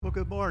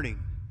Well, good morning.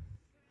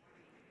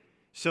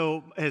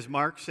 So, as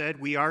Mark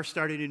said, we are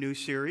starting a new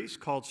series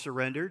called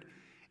Surrendered,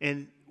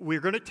 and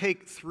we're going to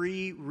take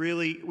we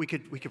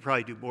could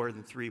probably do more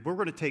than three, but we're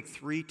going to take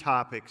three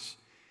topics.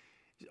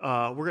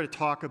 We're going to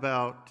talk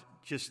about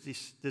just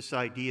this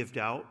idea of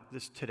doubt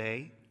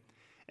today,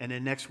 and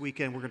then next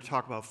weekend we're going to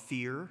talk about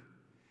fear,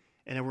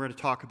 and then we're going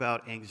to talk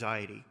about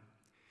anxiety.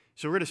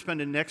 So we're going to spend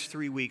the next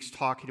 3 weeks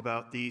talking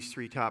about these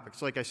three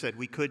topics. Like I said,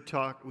 we could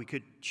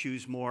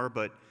choose more,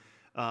 but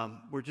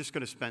we're just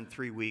going to spend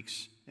 3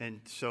 weeks.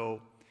 And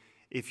so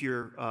if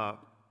you're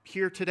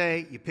here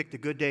today, you picked a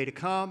good day to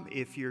come.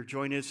 If you're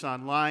joining us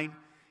online,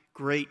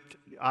 great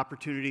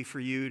opportunity for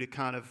you to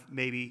kind of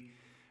maybe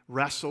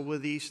wrestle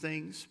with these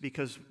things,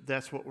 because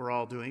that's what we're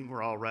all doing.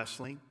 We're all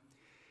wrestling.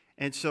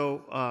 And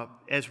so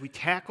as we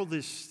tackle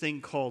this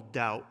thing called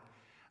doubt,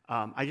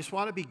 I just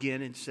want to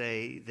begin and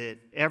say that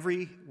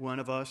every one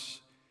of us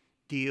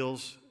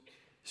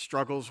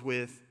struggles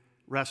with,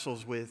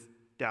 wrestles with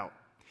doubt.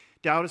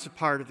 Doubt is a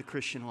part of the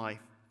Christian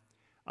life.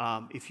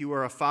 If you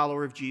are a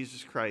follower of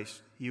Jesus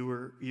Christ,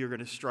 you're going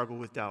to struggle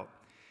with doubt.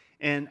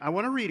 And I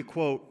want to read a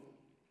quote.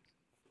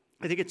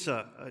 I think it's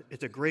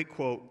a great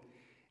quote,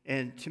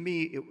 and to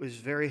me it was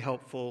very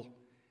helpful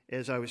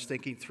as I was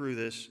thinking through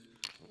this.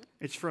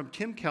 It's from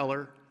Tim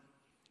Keller,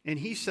 and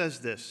he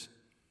says this: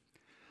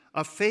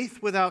 "A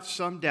faith without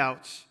some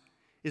doubts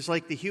is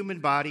like the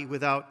human body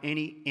without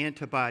any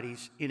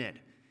antibodies in it.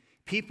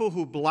 People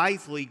who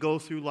blithely go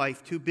through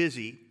life too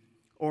busy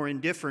or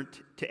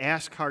indifferent to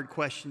ask hard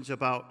questions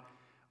about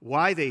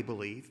why they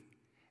believe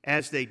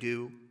as they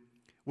do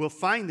will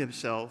find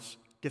themselves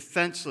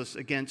defenseless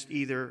against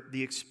either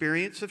the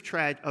experience of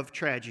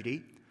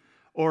tragedy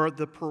or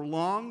the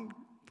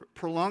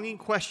prolonging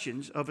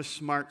questions of a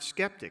smart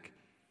skeptic.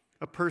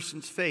 A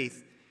person's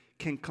faith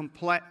can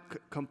collapse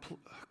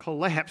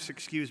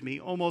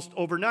almost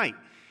overnight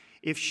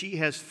if she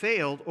has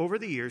failed over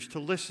the years to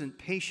listen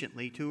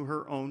patiently to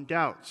her own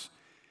doubts,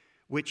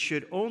 which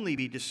should only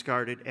be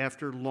discarded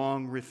after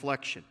long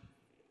reflection."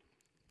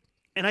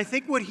 And I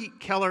think what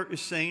Keller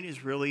is saying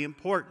is really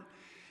important,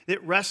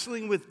 that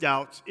wrestling with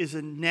doubts is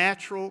a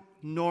natural,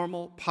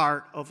 normal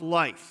part of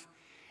life.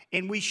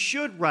 And we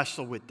should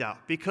wrestle with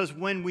doubt, because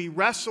when we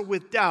wrestle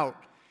with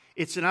doubt,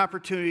 it's an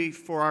opportunity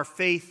for our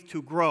faith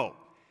to grow.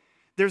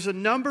 There's a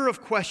number of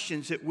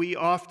questions that we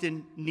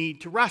often need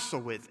to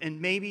wrestle with,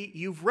 and maybe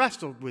you've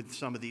wrestled with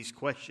some of these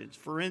questions.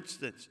 For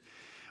instance,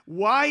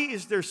 why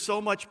is there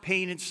so much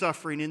pain and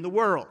suffering in the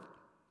world?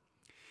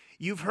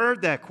 You've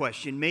heard that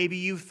question. Maybe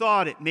you've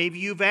thought it. Maybe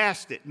you've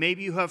asked it.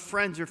 Maybe you have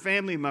friends or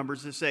family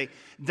members that say,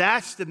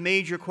 that's the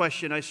major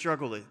question I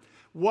struggle with.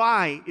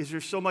 Why is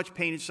there so much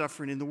pain and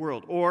suffering in the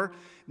world? Or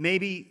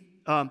maybe,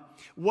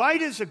 why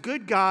does a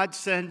good God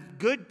send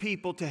good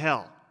people to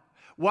hell?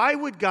 Why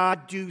would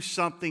God do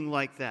something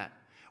like that?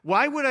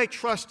 Why would I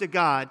trust a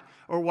God,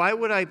 or why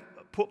would I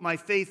put my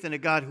faith in a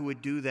God who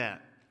would do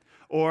that?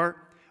 Or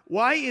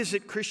why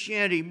isn't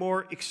Christianity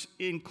more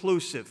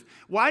inclusive?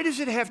 Why does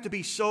it have to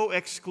be so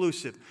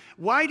exclusive?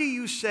 Why do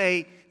you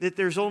say that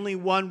there's only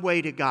one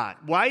way to God?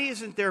 Why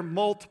isn't there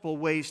multiple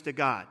ways to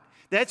God?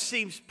 That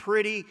seems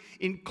pretty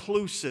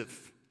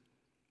inclusive.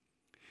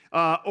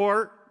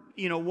 One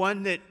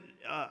that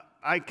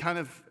I kind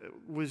of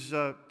was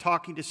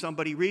talking to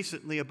somebody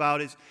recently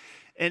about is,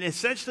 and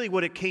essentially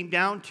what it came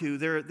down to,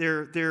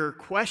 their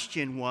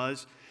question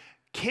was,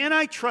 can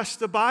I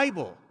trust the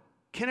Bible?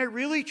 Can I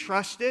really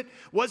trust it?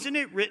 Wasn't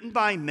it written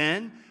by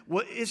men?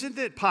 Isn't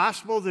it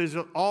possible there's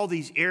all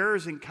these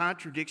errors and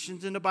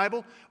contradictions in the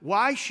Bible?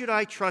 Why should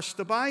I trust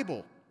the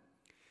Bible?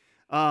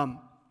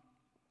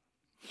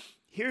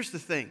 Here's the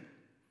thing.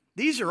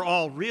 These are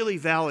all really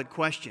valid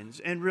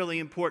questions and really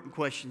important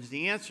questions to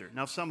answer.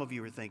 Now, some of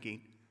you are thinking,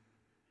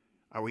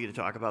 are we going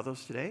to talk about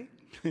those today?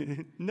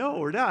 No,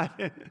 we're not.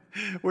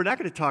 We're not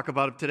going to talk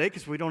about them today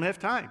because we don't have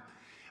time.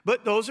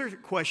 But those are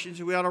questions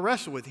that we ought to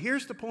wrestle with.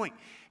 Here's the point.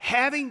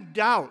 Having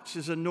doubts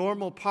is a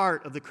normal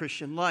part of the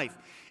Christian life.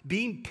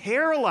 Being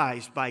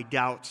paralyzed by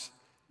doubts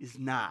is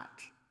not.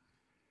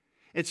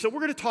 And so we're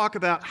going to talk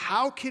about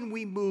how can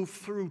we move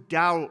through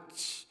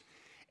doubts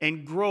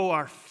and grow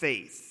our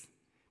faith,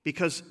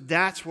 because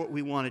that's what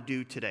we want to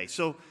do today.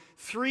 So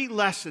 3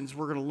 lessons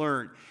we're going to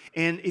learn.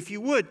 And if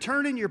you would,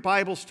 turn in your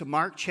Bibles to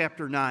Mark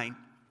chapter 9.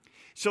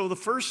 So the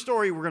first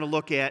story we're going to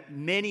look at,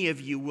 many of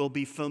you will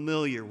be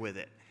familiar with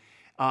it.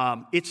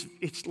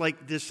 It's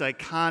like this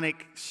iconic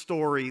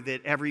story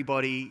that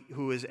everybody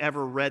who has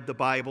ever read the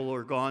Bible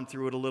or gone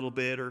through it a little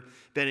bit or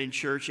been in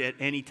church at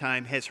any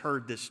time has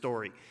heard this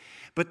story.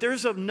 But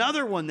there's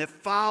another one that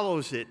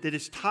follows it that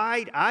is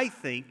tied, I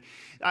think.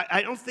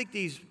 I don't think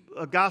these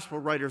gospel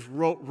writers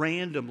wrote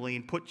randomly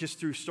and put just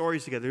through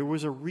stories together. There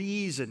was a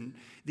reason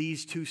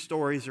these 2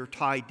 stories are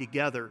tied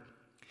together.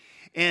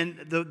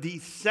 And the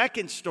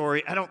second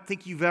story, I don't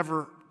think you've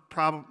ever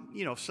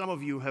some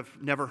of you have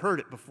never heard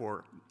it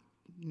before.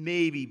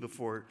 Maybe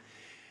before.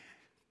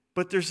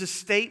 But there's a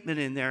statement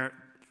in there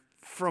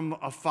from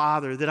a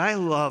father that I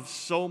love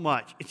so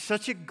much. It's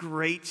such a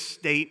great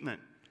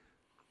statement.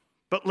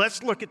 But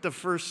let's look at the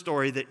first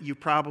story that you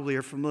probably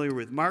are familiar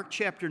with. Mark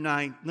chapter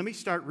 9. Let me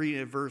start reading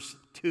at verse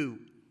 2.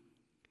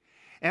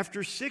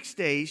 After 6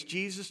 days,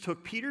 Jesus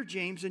took Peter,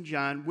 James, and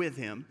John with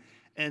him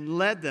and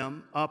led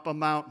them up a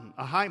mountain,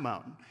 a high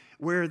mountain,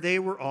 where they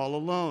were all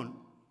alone.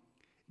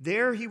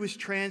 There he was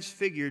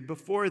transfigured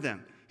before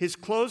them. His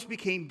clothes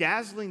became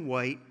dazzling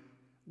white,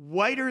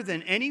 whiter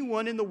than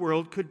anyone in the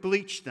world could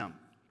bleach them.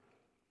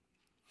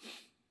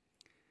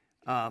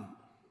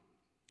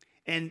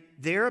 And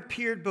there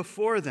appeared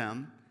before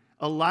them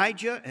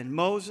Elijah and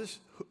Moses,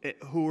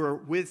 who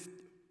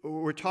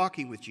were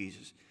talking with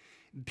Jesus.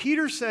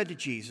 Peter said to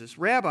Jesus,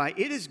 "Rabbi,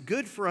 it is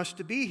good for us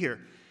to be here.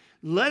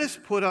 Let us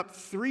put up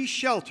 3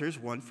 shelters,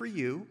 one for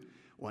you,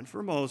 one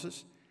for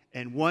Moses,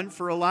 and one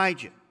for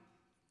Elijah."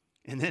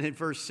 And then in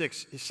verse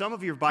 6, some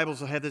of your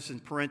Bibles will have this in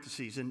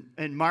parentheses,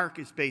 and Mark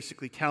is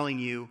basically telling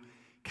you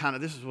kind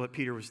of this is what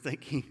Peter was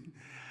thinking.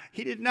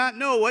 He did not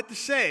know what to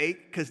say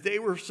because they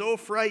were so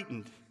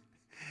frightened.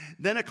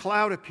 Then a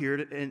cloud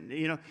appeared,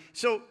 and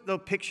so they'll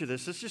picture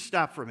this. Let's just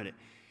stop for a minute.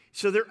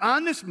 So they're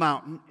on this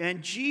mountain,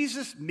 and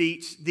Jesus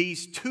meets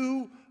these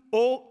 2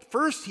 old.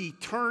 First, he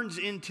turns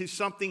into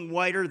something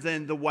whiter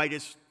than the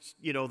whitest,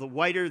 the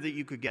whiter that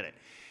you could get it.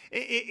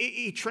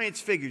 He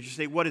transfigured. You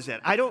say, what is that?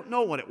 I don't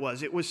know what it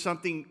was. It was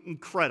something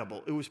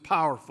incredible. It was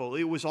powerful.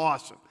 It was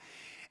awesome.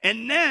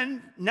 And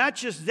then, not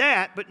just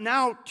that, but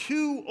now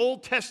 2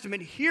 Old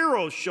Testament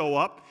heroes show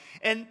up,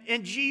 and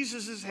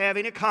Jesus is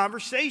having a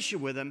conversation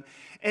with them.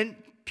 And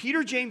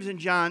Peter, James, and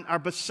John are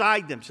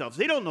beside themselves.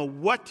 They don't know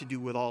what to do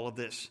with all of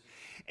this.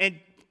 And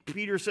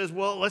Peter says,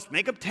 well, let's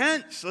make up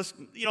tents. Let's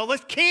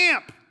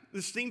camp.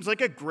 This seems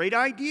like a great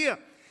idea.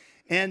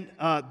 And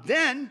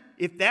then,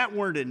 if that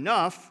weren't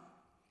enough,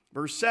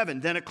 verse 7,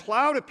 then a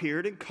cloud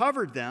appeared and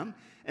covered them,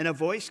 and a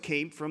voice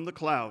came from the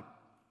cloud.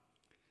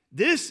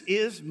 "This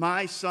is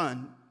my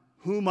son,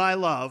 whom I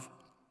love.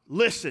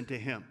 Listen to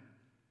him."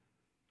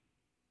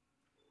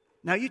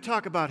 Now, you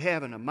talk about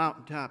having a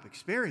mountaintop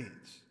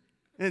experience.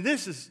 And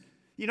this is,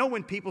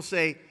 when people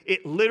say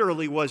it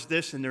literally was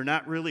this and they're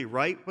not really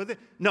right with it?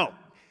 No,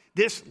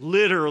 this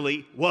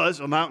literally was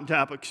a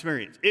mountaintop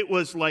experience. It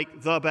was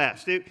like the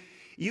best.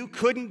 You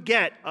couldn't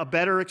get a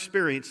better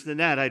experience than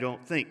that, I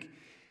don't think.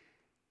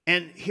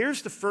 And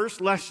here's the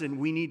first lesson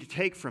we need to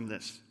take from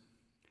this.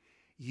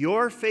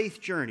 Your faith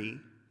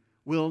journey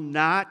will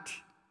not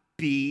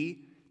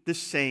be the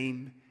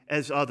same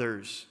as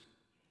others.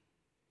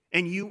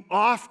 And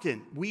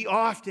we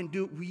often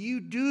do,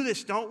 you do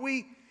this, don't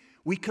we?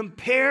 We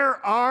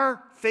compare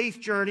our faith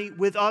journey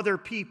with other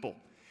people.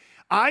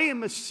 I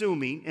am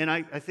assuming, and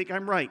I think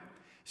I'm right,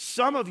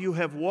 some of you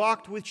have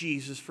walked with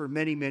Jesus for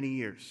many, many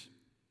years.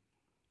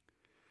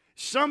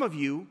 Some of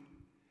you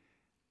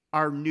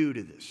are new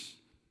to this.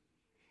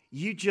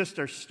 You just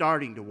are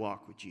starting to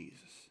walk with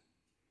Jesus.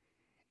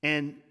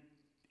 And,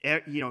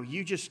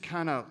 you just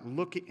kind of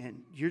look at,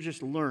 and you're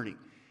just learning.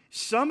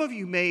 Some of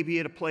you may be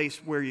at a place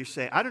where you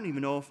say, I don't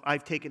even know if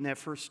I've taken that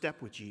first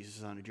step with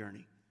Jesus on a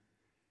journey.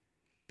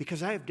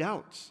 Because I have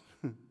doubts.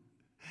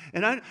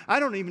 And I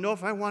don't even know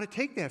if I want to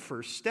take that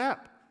first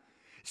step.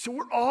 So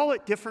we're all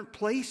at different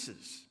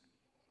places.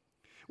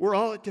 We're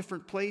all at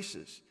different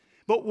places.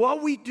 But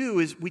what we do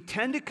is we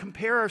tend to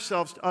compare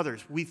ourselves to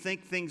others. We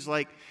think things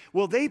like,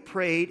 well, they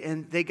prayed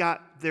and they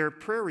got their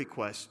prayer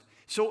request.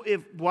 So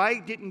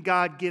why didn't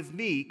God give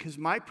me? Because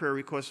my prayer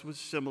request was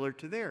similar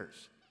to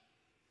theirs.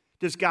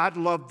 Does God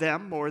love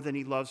them more than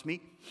he loves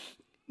me?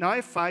 Now, I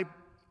have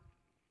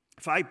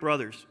five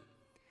brothers.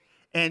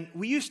 And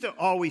we used to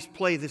always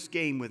play this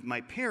game with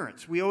my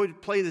parents. We always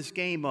play this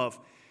game of,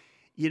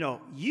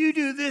 you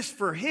do this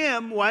for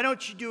him, why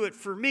don't you do it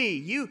for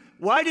me?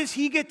 Why does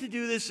he get to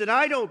do this and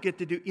I don't get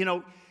to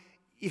do,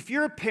 if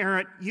you're a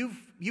parent,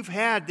 you've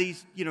had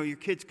these, your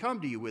kids come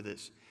to you with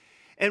this.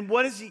 And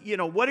what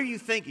are you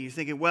thinking? You're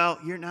thinking, well,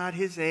 you're not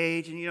his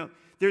age, and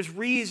there's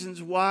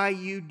reasons why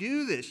you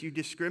do this. You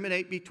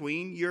discriminate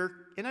between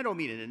and I don't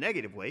mean it in a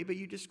negative way, but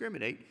you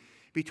discriminate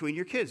between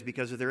your kids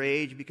because of their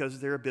age, because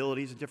of their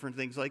abilities, and different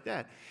things like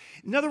that.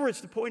 In other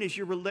words, the point is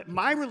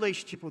my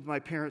relationship with my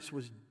parents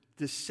was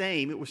the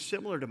same. It was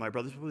similar to my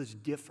brothers, but it was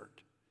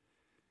different.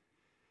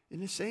 And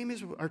the same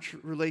is our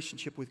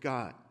relationship with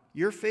God.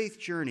 Your faith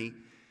journey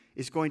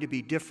is going to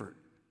be different.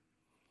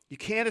 You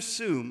can't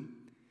assume,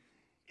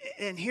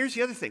 and here's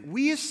the other thing.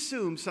 We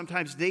assume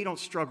sometimes they don't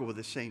struggle with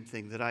the same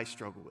thing that I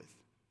struggle with.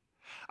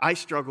 I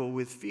struggle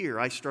with fear.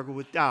 I struggle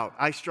with doubt.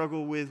 I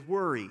struggle with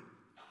worry.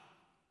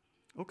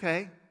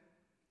 Okay.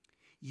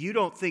 You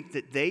don't think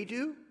that they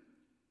do?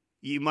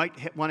 You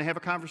might want to have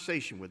a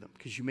conversation with them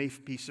because you may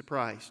be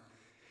surprised.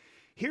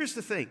 Here's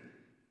the thing.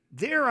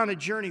 They're on a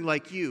journey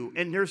like you,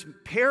 and there's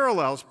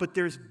parallels, but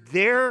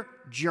their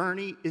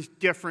journey is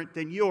different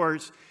than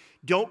yours.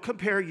 Don't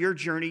compare your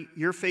journey,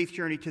 your faith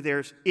journey to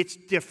theirs. It's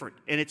different,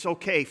 and it's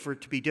okay for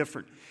it to be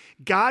different.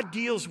 God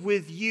deals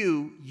with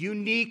you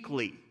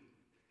uniquely,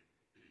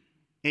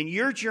 and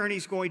your journey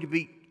is going to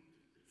be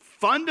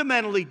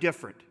fundamentally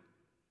different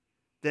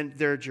than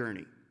their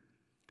journey.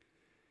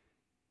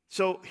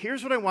 So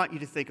here's what I want you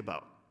to think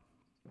about.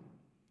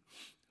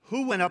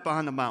 Who went up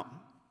on the mountain?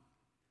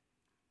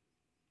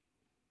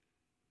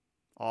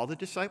 All the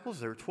disciples?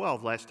 There were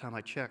 12 last time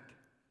I checked.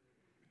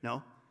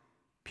 No.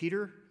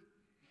 Peter,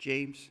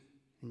 James,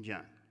 and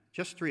John.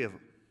 Just 3 of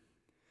them.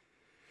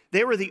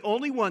 They were the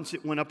only ones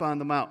that went up on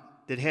the mountain,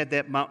 that had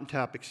that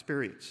mountaintop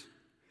experience.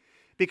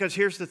 Because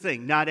here's the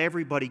thing, not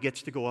everybody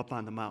gets to go up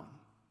on the mountain.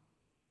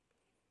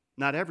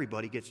 Not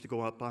everybody gets to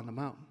go up on the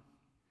mountain.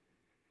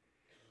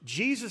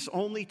 Jesus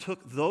only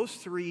took those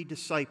 3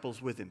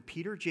 disciples with him,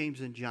 Peter,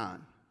 James, and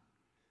John.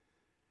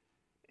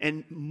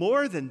 And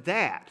more than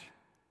that,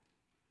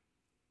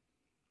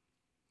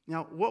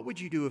 now what would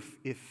you do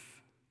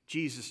if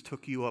Jesus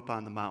took you up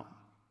on the mountain?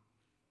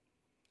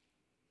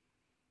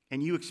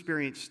 And you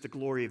experienced the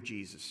glory of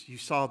Jesus. You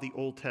saw the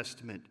Old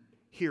Testament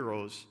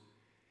heroes.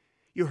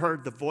 You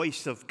heard the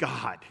voice of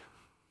God.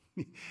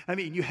 I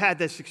mean, you had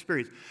this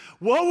experience.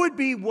 What would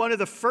be one of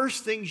the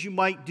first things you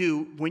might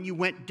do when you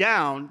went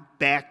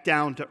back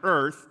down to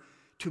earth,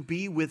 to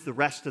be with the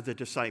rest of the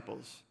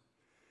disciples?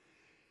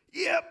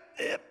 Yep,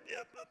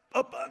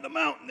 up on the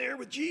mountain there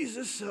with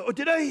Jesus. Oh,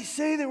 did I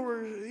say there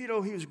were,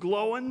 he was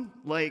glowing?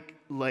 Like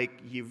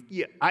you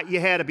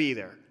had to be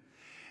there.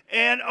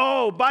 And,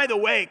 oh, by the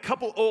way, a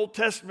couple Old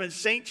Testament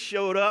saints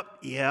showed up.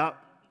 Yep.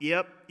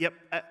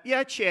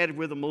 I chatted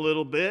with them a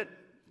little bit.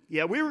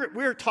 Yeah, we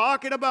were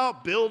talking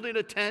about building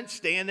a tent,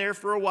 staying there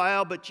for a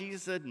while, but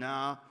Jesus said,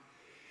 no.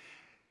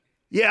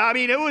 Yeah, I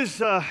mean, it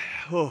was,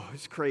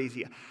 it's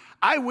crazy.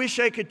 I wish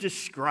I could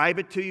describe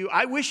it to you.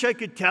 I wish I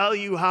could tell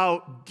you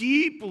how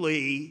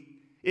deeply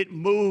it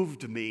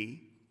moved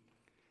me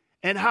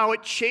and how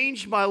it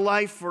changed my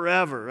life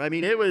forever. I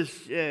mean, it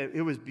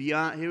was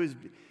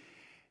beyond,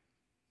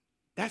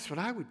 that's what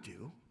I would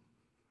do.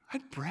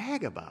 I'd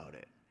brag about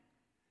it.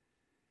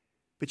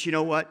 But you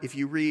know what? If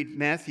you read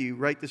Matthew,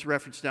 write this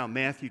reference down,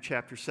 Matthew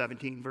chapter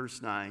 17,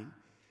 verse 9.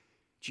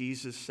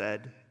 Jesus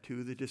said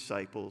to the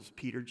disciples,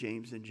 Peter,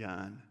 James, and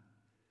John,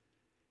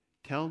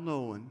 tell no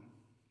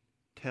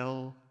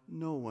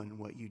one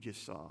what you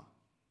just saw.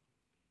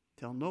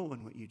 Tell no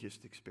one what you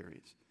just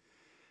experienced.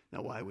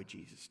 Now, why would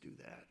Jesus do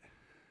that?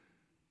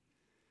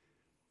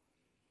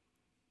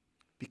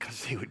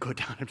 Because they would go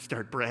down and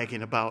start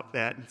bragging about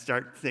that and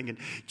start thinking,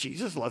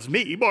 Jesus loves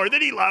me more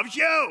than he loves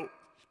you.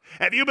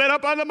 Have you been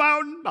up on the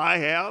mountain? I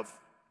have.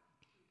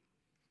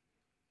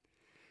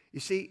 You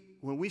see,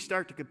 when we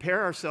start to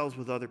compare ourselves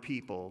with other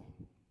people,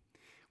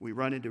 we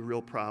run into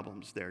real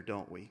problems there,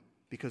 don't we?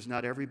 Because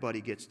not everybody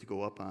gets to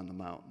go up on the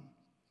mountain.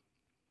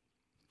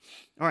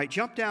 All right,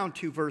 jump down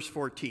to verse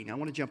 14. I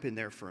want to jump in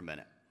there for a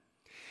minute.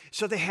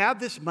 So they have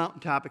this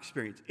mountaintop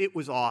experience. It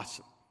was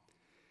awesome.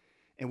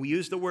 And we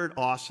use the word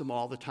awesome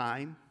all the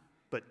time,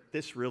 but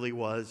this really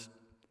was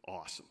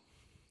awesome.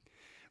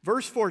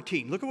 Verse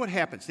 14, look at what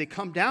happens. They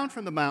come down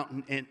from the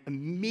mountain, and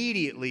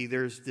immediately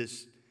there's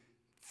this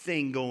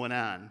thing going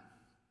on.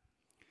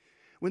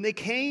 When they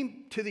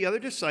came to the other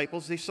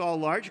disciples, they saw a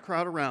large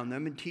crowd around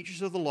them and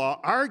teachers of the law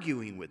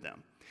arguing with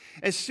them.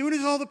 As soon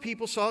as all the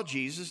people saw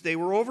Jesus, they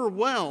were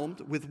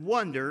overwhelmed with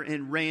wonder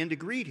and ran to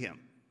greet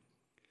him.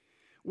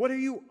 What are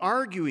you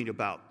arguing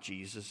about?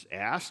 Jesus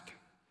asked.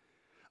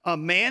 A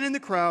man in the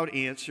crowd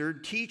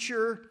answered,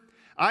 Teacher,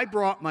 I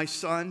brought my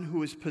son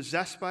who is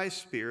possessed by a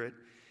spirit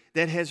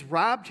that has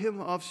robbed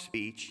him of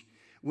speech.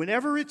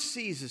 Whenever it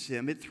seizes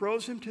him, it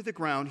throws him to the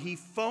ground. He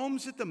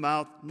foams at the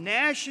mouth,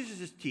 gnashes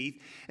his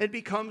teeth, and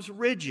becomes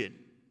rigid.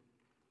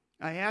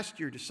 I asked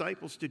your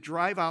disciples to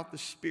drive out the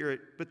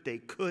spirit, but they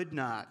could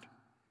not.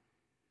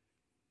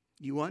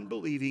 You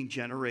unbelieving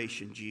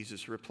generation,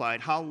 Jesus replied,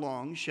 how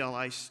long shall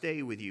I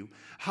stay with you?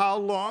 How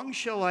long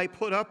shall I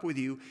put up with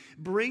you?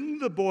 Bring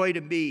the boy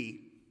to me.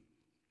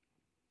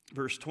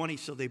 Verse 20,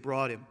 so they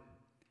brought him.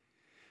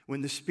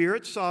 When the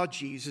spirit saw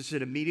Jesus,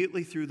 it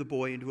immediately threw the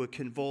boy into a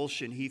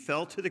convulsion. He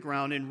fell to the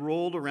ground and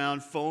rolled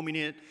around, foaming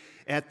it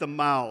at the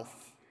mouth.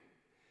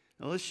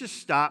 Now let's just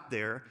stop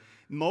there.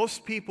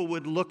 Most people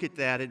would look at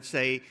that and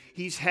say,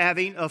 he's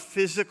having a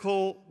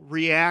physical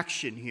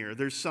reaction here.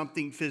 There's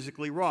something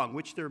physically wrong,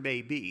 which there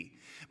may be.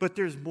 But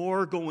there's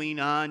more going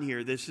on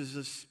here. This is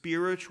a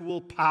spiritual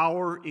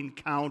power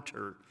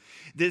encounter.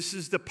 This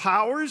is the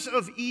powers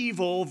of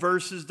evil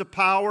versus the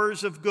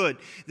powers of good.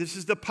 This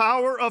is the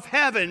power of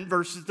heaven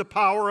versus the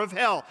power of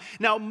hell.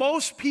 Now,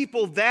 most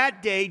people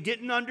that day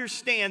didn't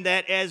understand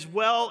that as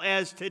well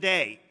as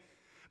today.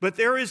 But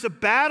there is a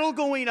battle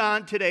going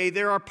on today.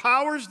 There are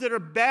powers that are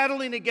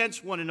battling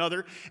against one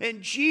another.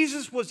 And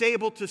Jesus was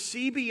able to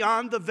see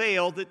beyond the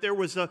veil that there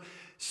was a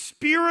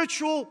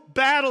spiritual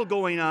battle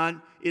going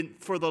on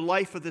for the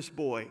life of this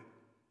boy.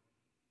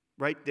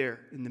 Right there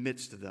in the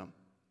midst of them.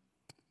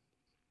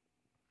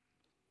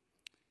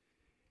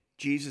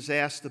 Jesus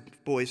asked the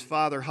boy's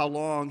father, how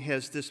long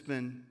has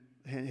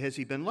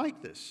he been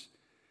like this?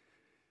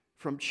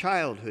 From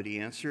childhood, he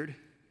answered.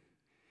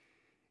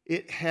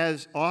 It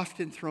has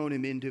often thrown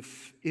him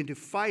into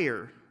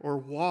fire or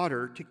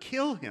water to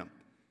kill him.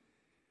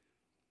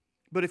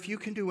 But if you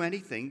can do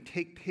anything,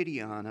 take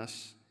pity on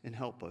us and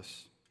help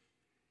us.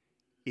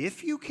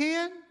 If you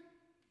can,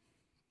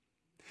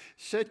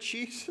 said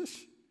Jesus.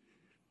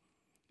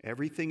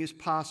 Everything is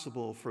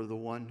possible for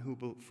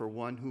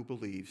one who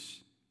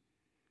believes.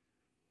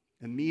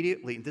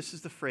 Immediately, this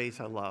is the phrase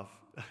I love.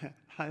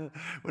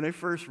 When I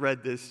first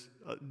read this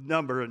a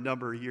number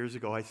of years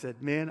ago, I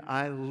said, man,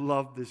 I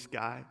love this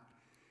guy.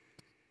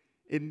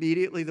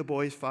 Immediately the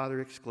boy's father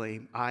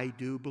exclaimed, I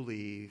do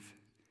believe.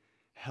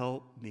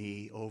 Help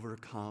me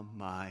overcome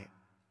my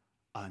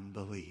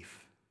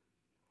unbelief.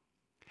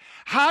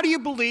 How do you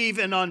believe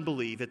and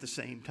unbelieve at the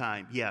same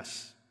time?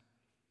 Yes.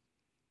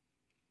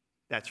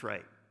 That's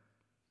right.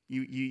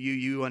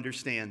 You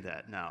understand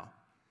that now.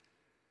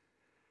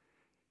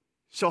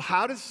 So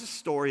how does the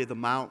story of the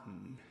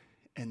mountain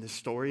and the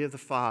story of the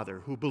father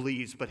who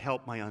believes but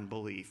help my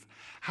unbelief,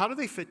 how do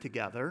they fit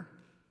together?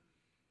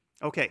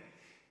 Okay,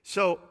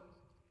 so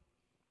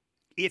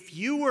if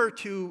you were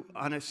to,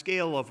 on a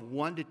scale of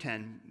 1 to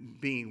 10,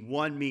 being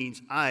 1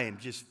 means I am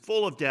just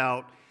full of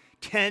doubt,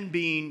 10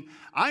 being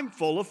I'm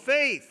full of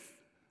faith,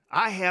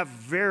 I have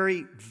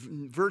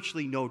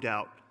virtually no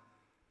doubt.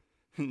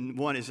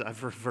 1 is I have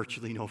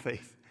virtually no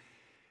faith.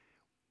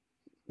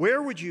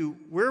 Where would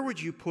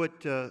you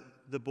put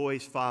the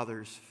boy's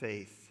father's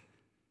faith?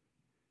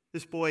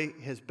 This boy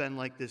has been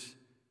like this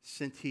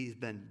since he's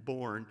been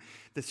born.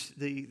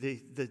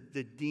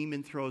 The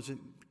demon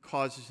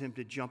causes him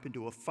to jump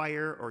into a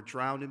fire or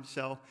drown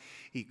himself.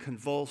 He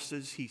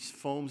convulses. He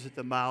foams at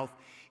the mouth.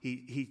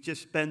 He's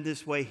just been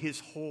this way his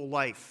whole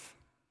life.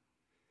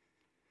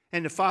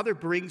 And the father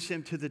brings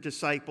him to the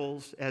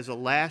disciples as a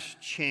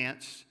last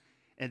chance,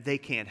 and they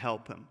can't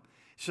help him.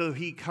 So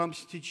he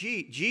comes to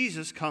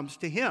Jesus comes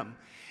to him,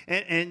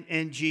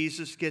 and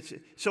Jesus gets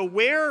it. So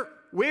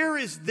where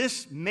is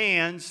this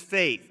man's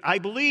faith? I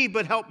believe,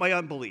 but help my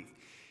unbelief.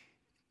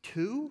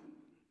 2,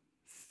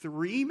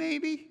 3,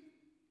 maybe?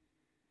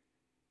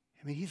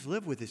 I mean, he's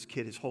lived with this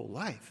kid his whole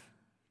life.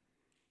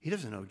 He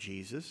doesn't know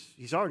Jesus.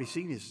 He's already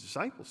seen his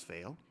disciples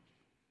fail.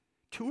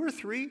 2 or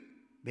 3,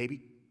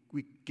 maybe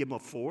we give him a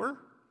 4. All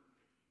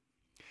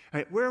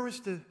right, where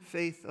was the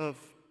faith of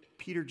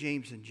Peter,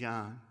 James, and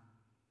John?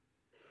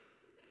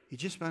 You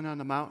just went on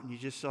the mountain. You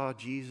just saw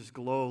Jesus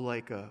glow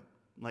like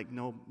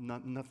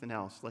nothing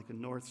else, like a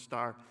North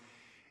Star.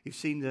 You've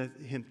seen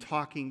him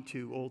talking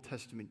to Old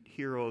Testament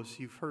heroes.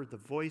 You've heard the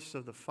voice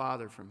of the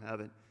Father from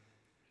heaven.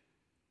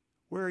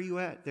 Where are you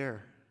at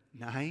there?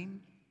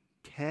 9,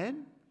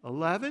 10,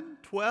 11,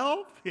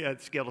 12? Yeah,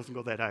 the scale doesn't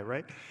go that high,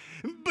 right?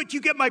 But you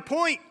get my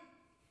point.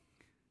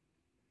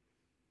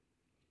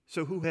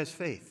 So who has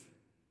faith?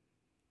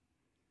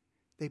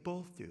 They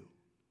both do.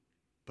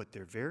 But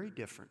they're very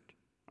different,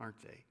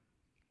 aren't they?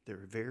 They're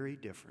very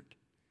different.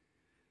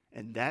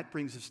 And that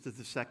brings us to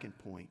the second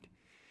point.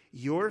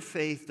 Your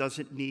faith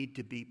doesn't need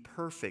to be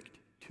perfect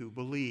to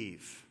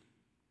believe.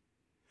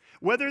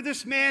 Whether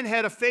this man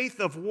had a faith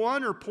of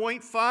 1 or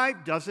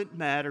 0.5 doesn't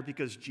matter,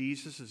 because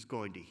Jesus is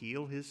going to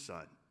heal his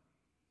son.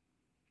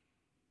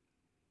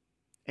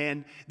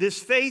 And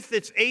this faith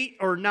that's 8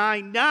 or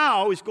 9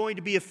 now is going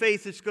to be a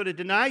faith that's going to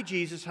deny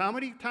Jesus how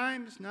many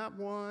times? Not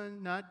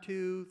 1, not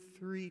 2,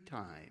 3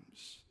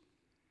 times.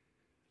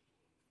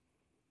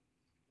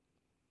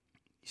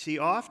 See,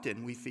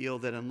 often we feel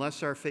that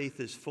unless our faith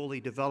is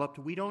fully developed,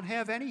 we don't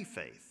have any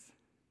faith.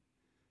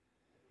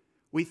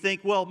 We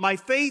think, well, my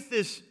faith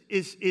is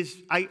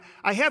I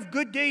have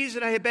good days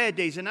and I have bad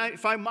days. And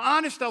if I'm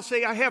honest, I'll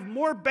say I have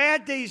more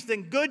bad days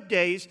than good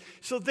days,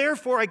 so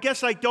therefore I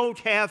guess I don't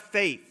have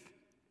faith.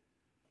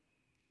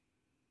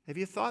 Have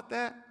you thought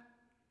that?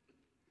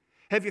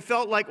 Have you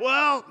felt like,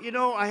 well,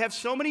 I have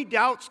so many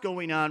doubts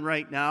going on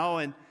right now,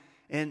 and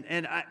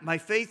my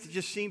faith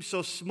just seems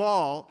so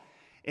small,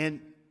 and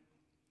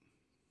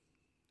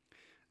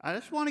I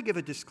just want to give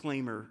a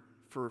disclaimer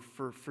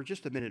for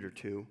just a minute or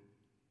two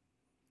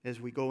as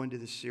we go into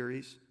this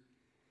series.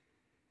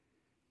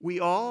 We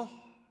all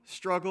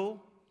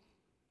struggle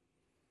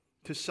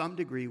to some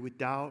degree with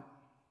doubt.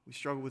 We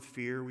struggle with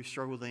fear. We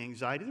struggle with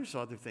anxiety. There's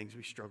other things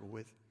we struggle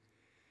with.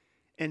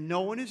 And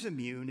no one is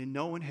immune, and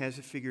no one has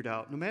it figured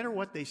out. No matter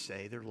what they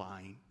say, they're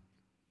lying.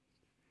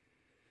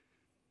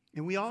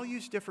 And we all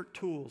use different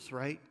tools,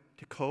 right,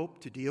 to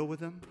cope, to deal with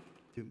them,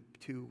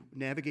 to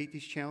navigate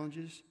these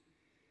challenges.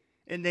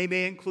 And they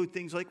may include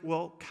things like,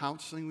 well,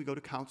 counseling. We go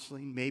to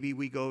counseling. Maybe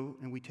we go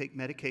and we take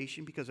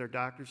medication because our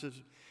doctor says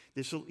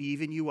this will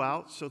even you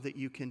out so that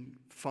you can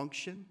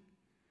function.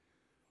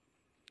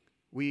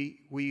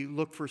 We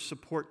look for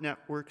support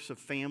networks of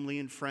family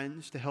and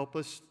friends to help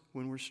us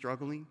when we're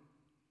struggling.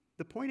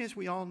 The point is,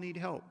 we all need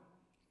help.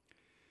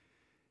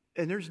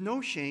 And there's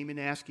no shame in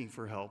asking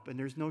for help, and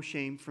there's no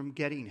shame from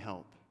getting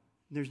help.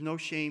 There's no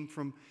shame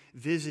from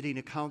visiting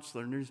a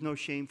counselor, and there's no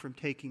shame from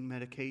taking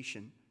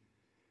medication.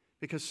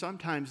 Because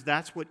sometimes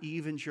that's what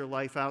evens your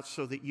life out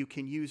so that you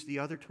can use the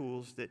other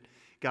tools that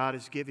God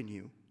has given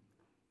you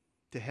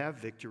to have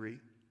victory.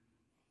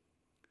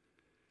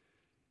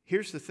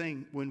 Here's the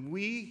thing. When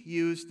we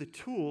use the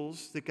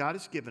tools that God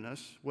has given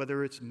us,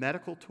 whether it's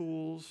medical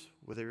tools,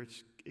 whether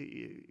it's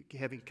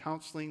having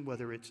counseling,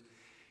 whether it's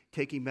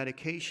taking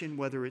medication,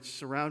 whether it's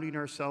surrounding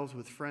ourselves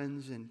with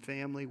friends and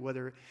family,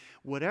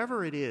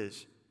 whatever it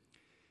is,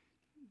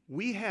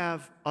 we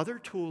have other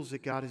tools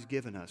that God has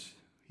given us.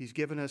 He's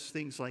given us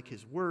things like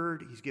His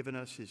Word. He's given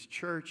us His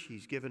church.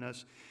 He's given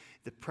us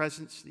the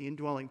presence, the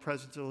indwelling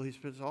presence of the Holy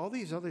Spirit, all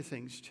these other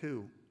things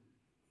too.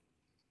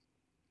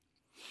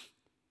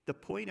 The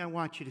point I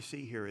want you to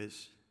see here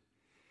is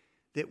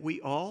that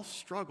we all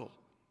struggle.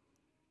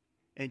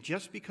 And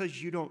just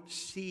because you don't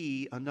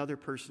see another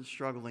person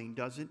struggling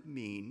doesn't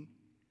mean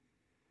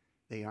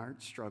they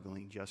aren't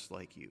struggling just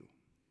like you.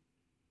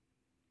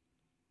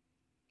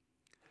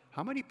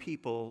 How many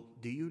people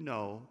do you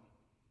know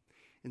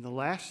in the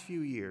last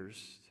few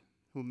years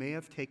who may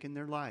have taken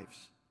their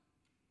lives?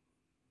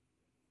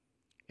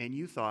 And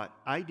you thought,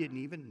 I didn't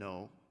even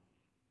know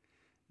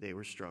they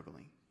were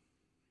struggling.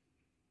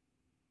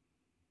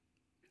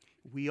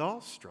 We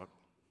all struggle.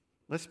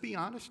 Let's be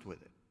honest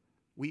with it.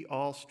 We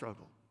all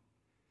struggle.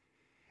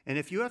 And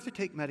if you have to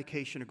take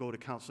medication or go to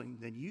counseling,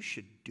 then you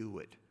should do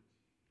it.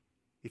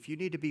 If you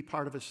need to be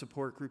part of a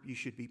support group, you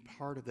should be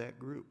part of that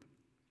group.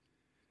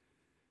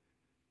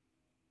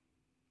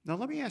 Now,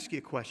 let me ask you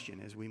a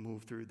question as we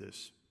move through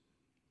this.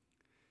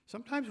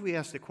 Sometimes we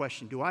ask the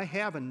question, do I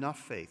have enough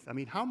faith? I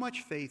mean, how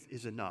much faith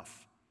is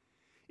enough?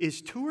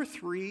 Is 2 or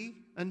 3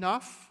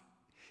 enough?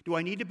 Do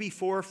I need to be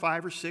 4 or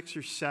 5 or 6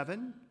 or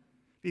 7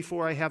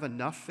 before I have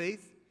enough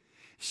faith?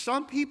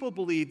 Some people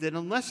believe that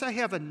unless I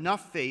have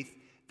enough faith,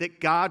 that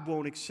God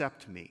won't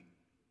accept me.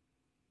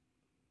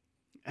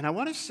 And I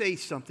want to say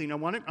something. I'm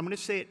going to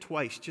say it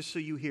twice just so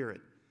you hear it.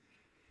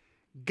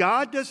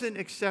 God doesn't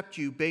accept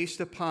you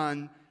based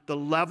upon the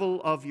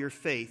level of your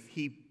faith.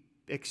 He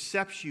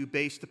accepts you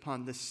based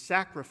upon the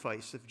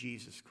sacrifice of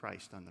Jesus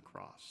Christ on the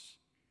cross.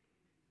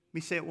 Let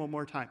me say it one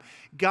more time.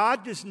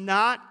 God does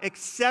not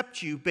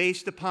accept you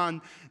based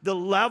upon the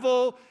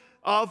level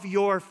of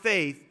your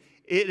faith.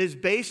 It is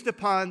based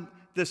upon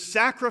the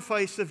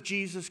sacrifice of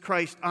Jesus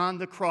Christ on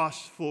the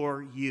cross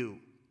for you.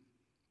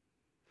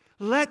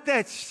 Let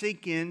that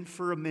sink in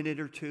for a minute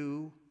or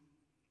two.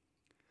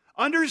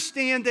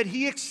 Understand that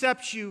He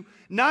accepts you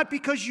not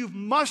because you've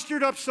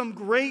mustered up some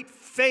great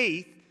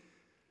faith,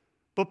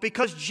 but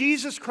because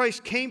Jesus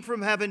Christ came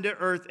from heaven to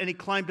earth and He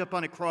climbed up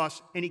on a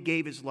cross and He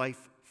gave His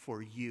life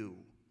for you.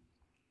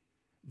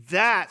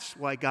 That's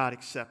why God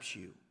accepts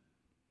you.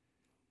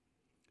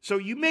 So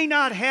you may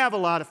not have a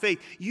lot of faith.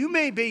 You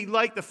may be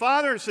like the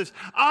Father and says,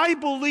 I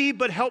believe,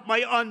 but help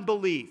my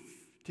unbelief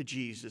to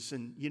Jesus.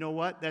 And you know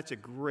what? That's a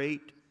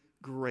great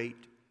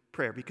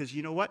prayer, because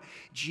you know what?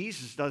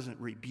 Jesus doesn't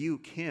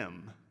rebuke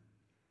him.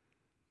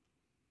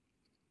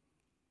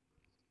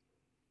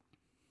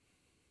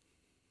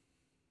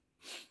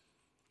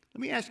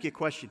 Let me ask you a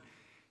question.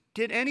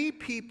 Did any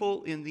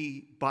people in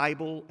the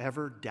Bible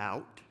ever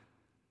doubt?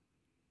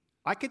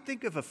 I could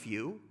think of a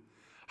few.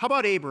 How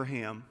about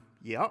Abraham?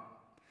 Yep.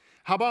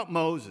 How about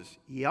Moses?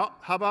 Yep.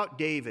 How about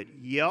David?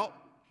 Yep.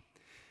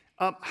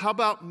 How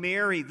about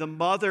Mary, the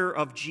mother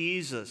of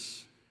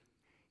Jesus?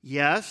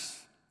 Yes.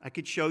 I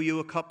could show you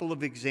a couple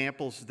of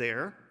examples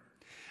there.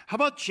 How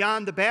about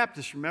John the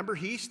Baptist? Remember,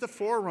 he's the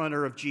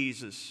forerunner of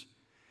Jesus.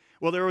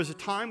 Well, there was a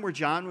time where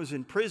John was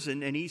in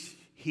prison, and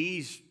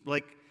he's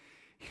like,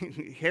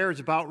 Herod's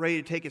about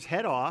ready to take his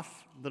head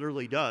off,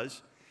 literally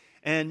does.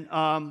 And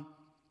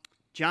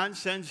John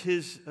sends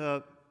his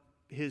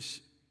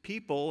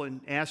people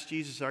and asks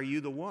Jesus, are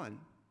you the one?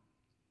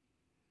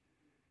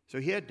 So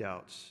he had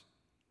doubts.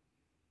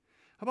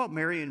 How about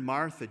Mary and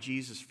Martha,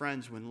 Jesus'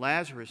 friends, when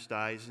Lazarus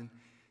dies, and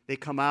they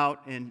come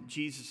out and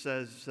Jesus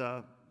says,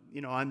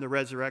 I'm the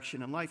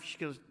resurrection and life.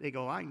 They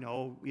go, I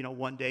know,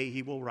 one day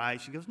he will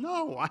rise. She goes,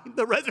 no, I'm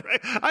the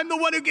resurrection. I'm the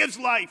one who gives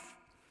life.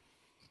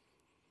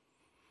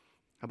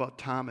 How about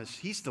Thomas?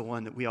 He's the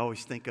one that we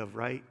always think of,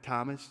 right?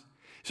 Thomas.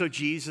 So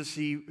Jesus,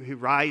 he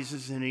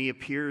rises and he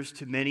appears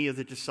to many of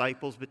the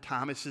disciples, but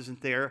Thomas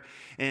isn't there.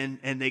 And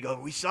they go,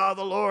 we saw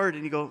the Lord.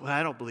 And you go, well,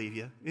 I don't believe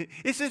you.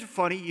 Isn't it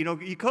funny?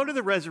 You go to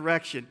the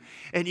resurrection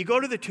and you go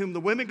to the tomb.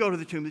 The women go to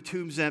the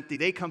tomb's empty.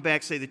 They come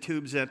back, say the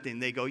tomb's empty.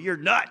 And they go, you're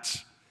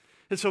nuts.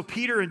 And so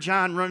Peter and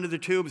John run to the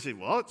tomb and say,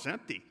 well, it's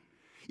empty.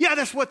 Yeah,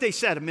 that's what they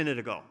said a minute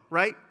ago,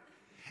 right?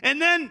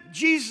 And then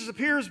Jesus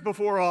appears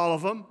before all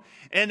of them.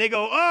 And they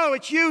go, oh,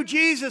 it's you,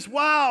 Jesus.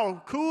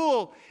 Wow,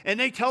 cool. And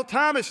they tell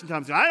Thomas, and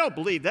Thomas goes, I don't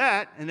believe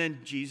that. And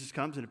then Jesus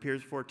comes and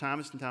appears before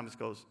Thomas, and Thomas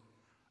goes,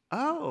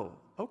 oh,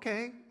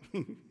 okay.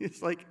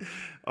 It's like,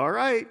 all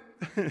right.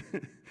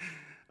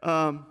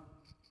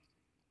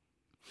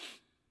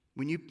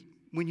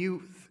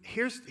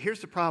 Here's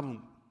the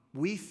problem.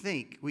 We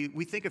think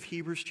of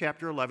Hebrews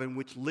chapter 11,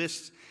 which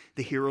lists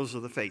the heroes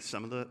of the faith,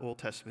 some of the Old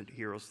Testament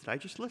heroes that I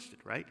just listed,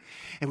 right?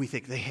 And we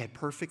think they had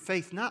perfect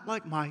faith, not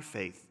like my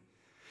faith.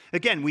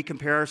 Again, we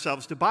compare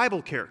ourselves to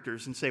Bible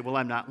characters and say, well,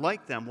 I'm not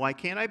like them. Why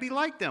can't I be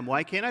like them?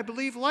 Why can't I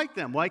believe like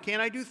them? Why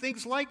can't I do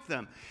things like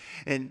them?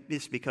 And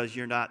it's because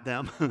you're not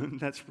them.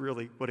 That's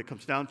really what it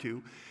comes down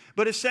to.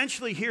 But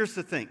essentially, here's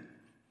the thing.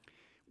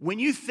 When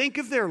you think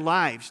of their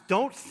lives,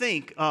 don't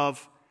think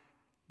of,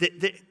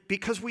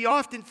 because we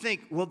often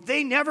think, well,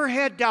 they never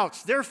had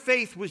doubts. Their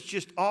faith was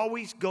just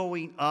always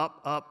going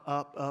up, up,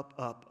 up, up,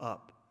 up,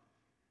 up.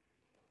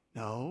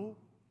 No.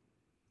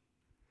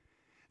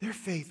 Their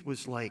faith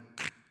was like,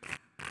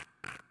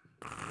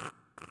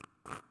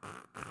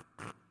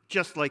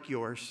 just like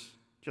yours,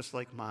 just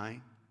like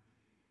mine.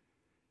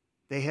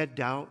 They had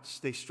doubts,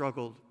 they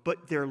struggled,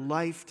 but their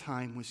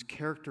lifetime was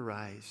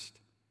characterized.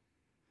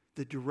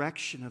 The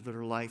direction of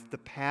their life, the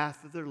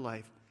path of their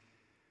life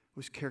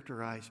was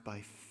characterized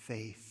by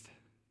faith.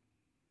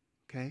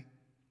 Okay?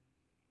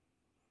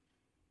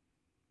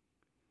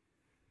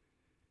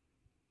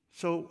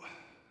 So,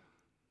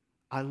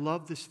 I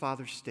love this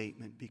Father's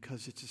statement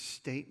because it's a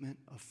statement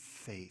of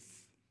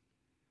faith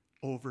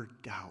over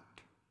doubt.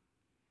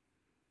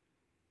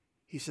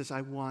 He says,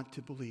 I want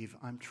to believe.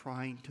 I'm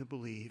trying to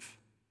believe,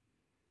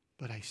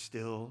 but I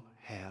still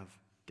have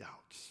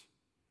doubts.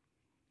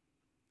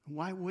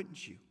 Why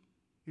wouldn't you?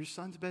 Your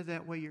son's been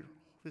that way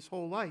his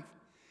whole life.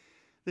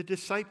 The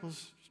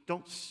disciples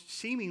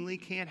seemingly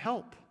can't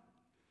help.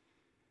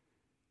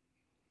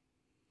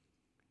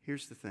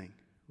 Here's the thing.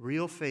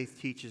 Real faith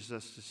teaches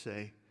us to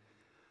say,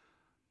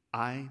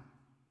 I'm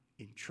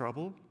in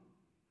trouble.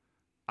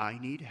 I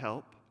need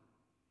help.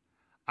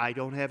 I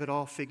don't have it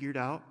all figured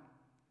out.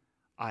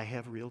 I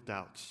have real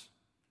doubts.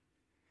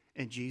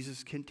 And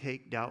Jesus can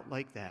take doubt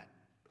like that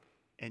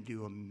and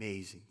do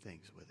amazing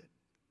things with it.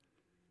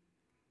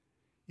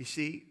 You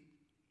see,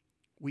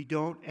 we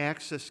don't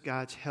access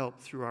God's help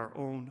through our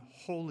own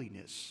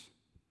holiness.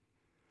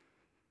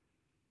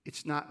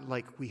 It's not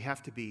like we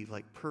have to be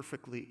like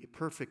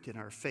perfect in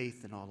our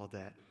faith and all of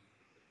that.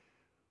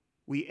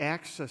 We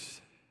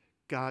access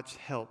God's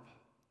help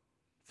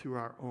through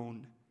our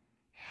own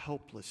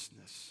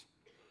helplessness.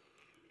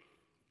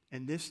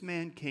 And this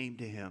man came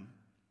to him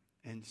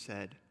and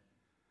said,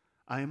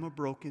 I am a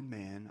broken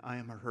man. I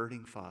am a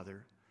hurting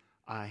father.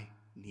 I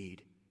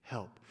need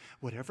help.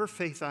 Whatever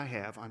faith I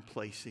have, I'm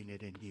placing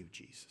it in you,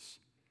 Jesus.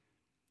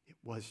 It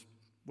was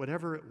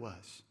whatever it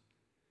was.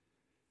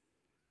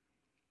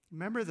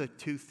 Remember the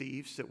two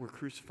thieves that were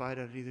crucified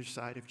on either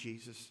side of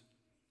Jesus?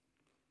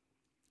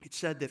 It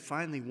said that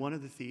finally one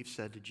of the thieves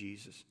said to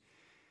Jesus,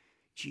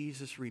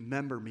 Jesus,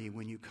 remember me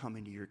when you come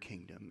into your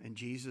kingdom. And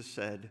Jesus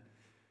said,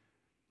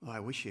 I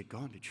wish you had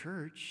gone to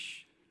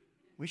church.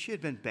 Wish you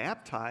had been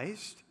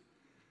baptized.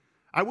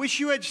 I wish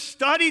you had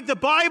studied the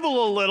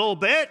Bible a little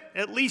bit,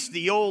 at least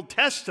the Old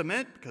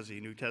Testament, because the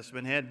New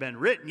Testament hadn't been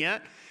written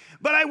yet.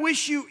 But I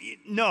wish you,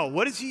 no,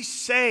 what does he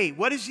say?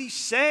 What does he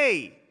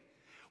say?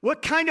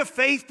 What kind of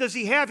faith does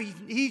he have?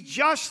 He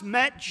just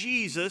met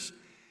Jesus,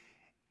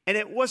 and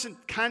it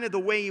wasn't kind of the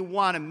way you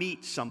want to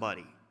meet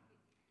somebody.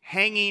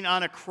 Hanging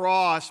on a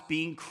cross,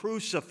 being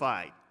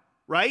crucified,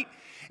 right?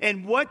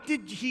 And what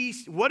did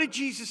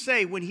Jesus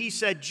say when he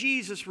said,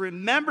 Jesus,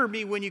 remember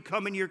me when you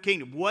come in your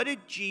kingdom? What did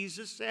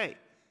Jesus say?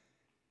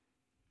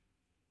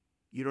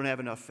 You don't have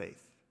enough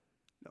faith.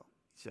 No.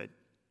 He said,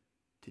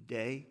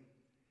 today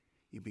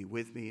you'll be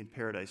with me in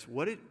paradise.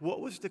 What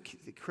was the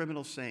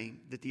criminal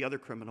saying that the other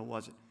criminal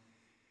wasn't?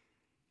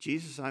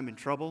 Jesus, I'm in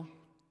trouble.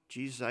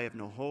 Jesus, I have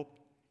no hope.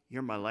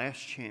 You're my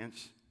last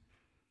chance.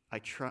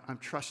 I'm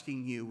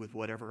trusting you with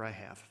whatever I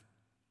have.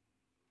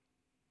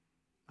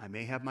 I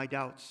may have my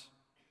doubts,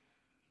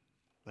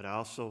 but I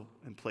also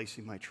am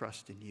placing my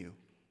trust in you.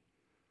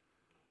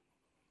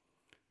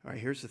 All right,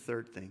 here's the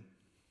third thing.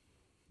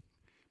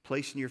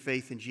 Placing your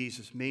faith in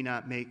Jesus may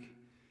not make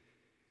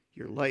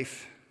your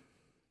life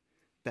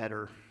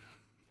better.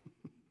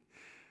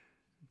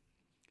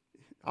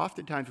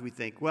 Oftentimes we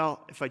think, well,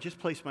 if I just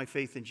place my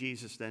faith in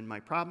Jesus, then my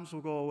problems will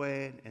go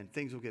away and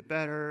things will get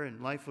better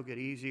and life will get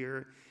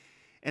easier.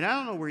 And I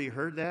don't know where you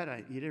heard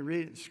that. You didn't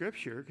read it in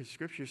Scripture, because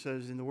Scripture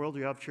says in the world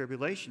you have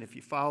tribulation. If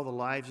you follow the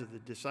lives of the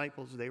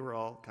disciples, they were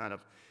all kind of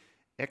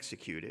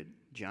executed.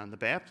 John the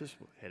Baptist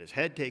had his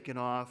head taken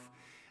off.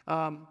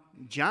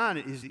 John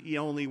is the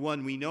only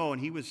one we know,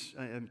 and he was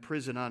in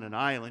prison on an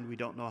island. We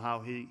don't know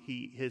how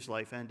his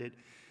life ended.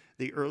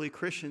 The early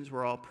Christians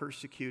were all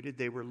persecuted.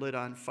 They were lit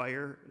on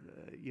fire,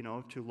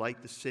 to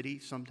light the city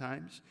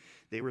sometimes.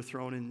 They were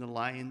thrown in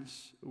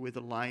with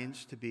the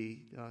lions to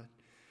be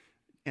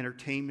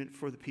entertainment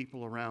for the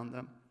people around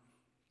them.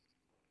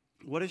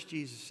 What does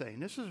Jesus say?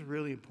 And this is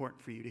really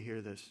important for you to hear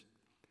this.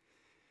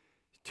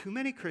 Too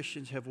many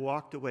Christians have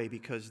walked away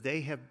because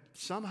they have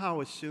somehow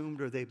assumed,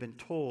 or they've been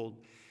told,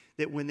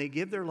 that when they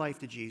give their life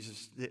to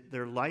Jesus, that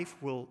their life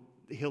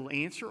He'll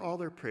answer all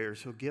their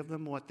prayers. He'll give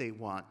them what they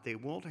want. They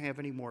won't have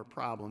any more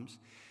problems.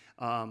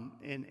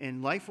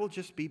 And life will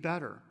just be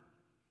better.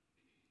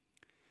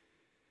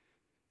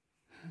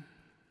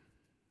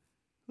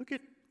 Look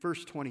at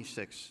verse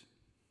 26.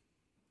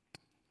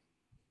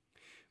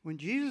 When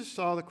Jesus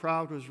saw the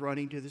crowd was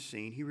running to the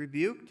scene, he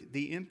rebuked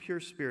the impure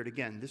spirit.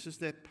 Again, this is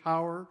that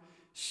power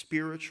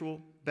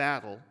spiritual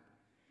battle.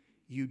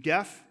 You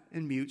deaf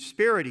and mute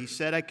spirit, he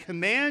said, I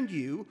command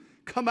you,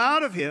 come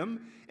out of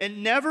him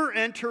and never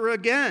enter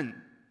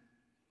again.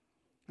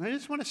 And I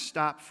just want to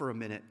stop for a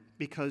minute,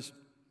 because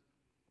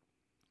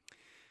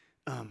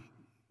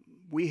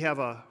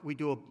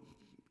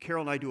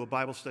Carol and I do a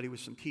Bible study with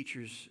some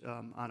teachers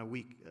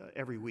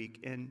every week.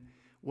 And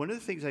one of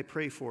the things I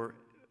pray for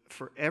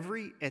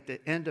at the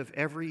end of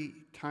every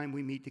time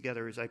we meet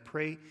together is I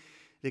pray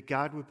that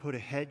God would put a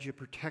hedge of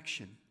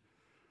protection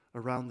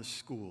around the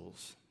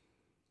schools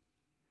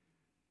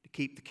to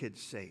keep the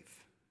kids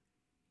safe,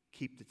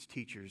 keep the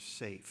teachers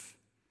safe,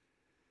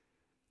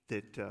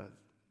 that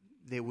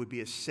there would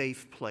be a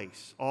safe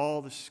place,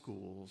 all the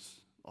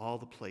schools, all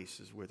the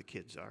places where the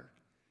kids are.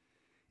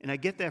 And I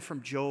get that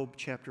from Job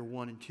chapter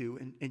 1 and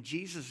 2. And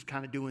Jesus is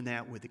kind of doing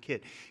that with the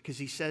kid. Because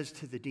he says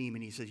to the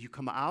demon, he says, you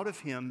come out of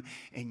him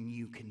and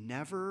you can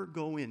never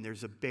go in.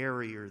 There's a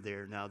barrier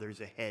there now.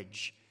 There's a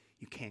hedge.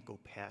 You can't go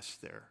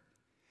past there.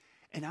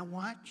 And I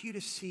want you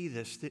to see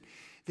this,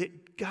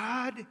 that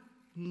God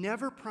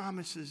never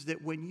promises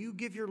that when you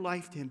give your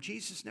life to him,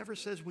 Jesus never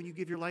says when you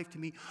give your life to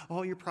me,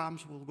 all your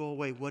problems will go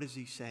away. What does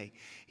he say?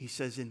 He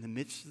says, in the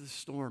midst of the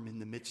storm, in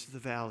the midst of the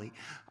valley,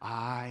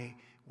 I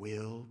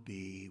will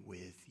be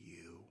with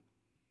you.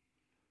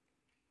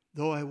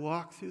 Though I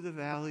walk through the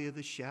valley of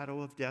the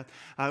shadow of death,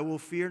 I will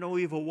fear no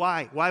evil.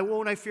 Why? Why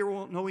won't I fear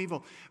no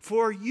evil?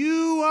 For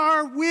you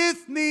are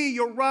with me.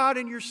 Your rod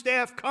and your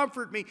staff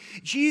comfort me.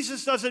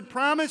 Jesus doesn't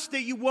promise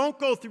that you won't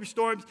go through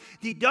storms.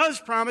 He does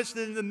promise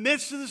that in the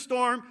midst of the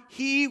storm,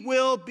 he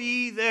will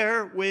be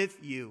there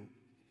with you.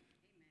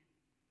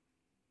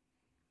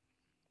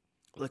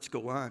 Let's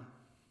go on.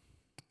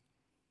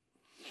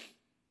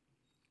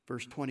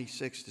 Verse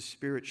 26, the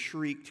spirit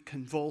shrieked,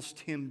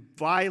 convulsed him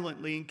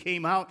violently, and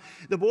came out.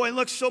 The boy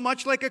looked so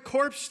much like a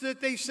corpse that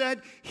they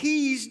said,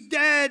 he's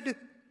dead.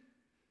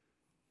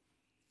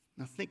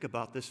 Now think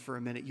about this for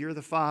a minute. You're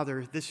the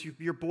father.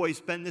 Your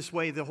boy's been this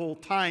way the whole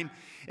time.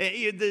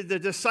 The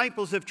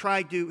disciples have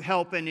tried to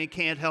help and they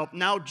can't help.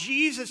 Now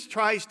Jesus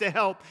tries to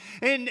help.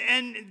 And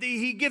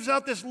he gives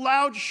out this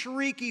loud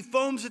shriek. He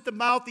foams at the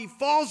mouth. He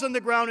falls on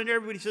the ground and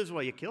everybody says,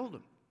 well, you killed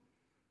him.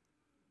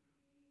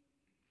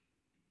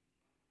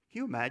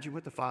 Can you imagine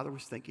what the father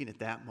was thinking at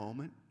that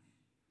moment?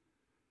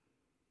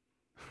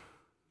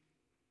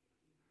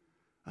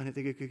 I didn't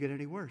think it could get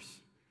any worse.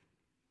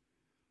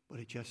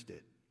 But it just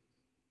did.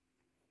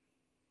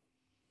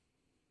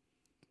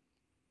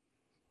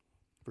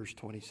 Verse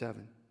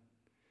 27.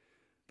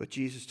 But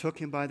Jesus took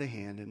him by the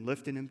hand and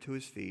lifted him to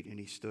his feet, and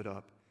he stood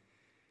up.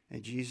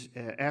 And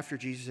after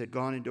Jesus had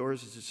gone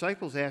indoors, his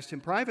disciples asked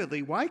him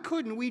privately, why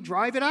couldn't we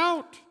drive it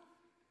out?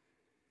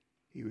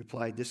 He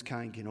replied, this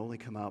kind can only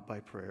come out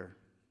by prayer.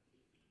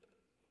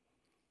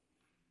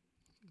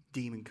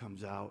 Demon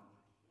comes out,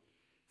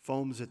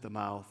 foams at the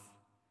mouth.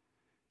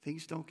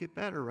 Things don't get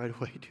better right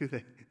away, do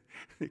they?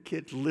 The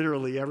kid,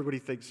 literally, everybody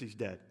thinks he's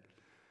dead.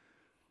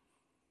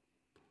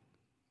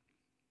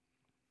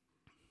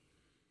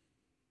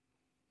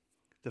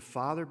 The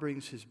Father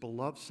brings his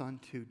beloved Son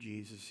to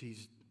Jesus.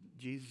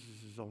 Jesus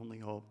is his only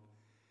hope.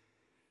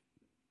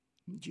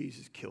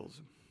 Jesus kills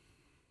him.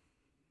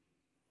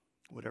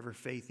 Whatever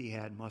faith he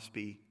had must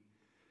be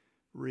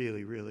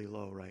really, really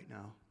low right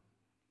now.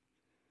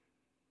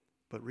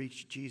 But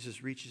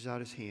Jesus reaches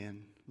out his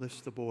hand,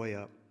 lifts the boy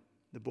up.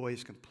 The boy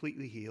is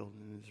completely healed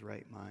and in his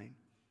right mind.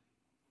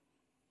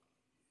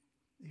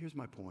 Here's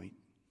my point.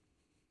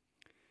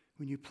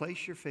 When you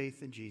place your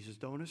faith in Jesus,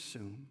 don't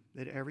assume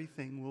that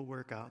everything will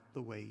work out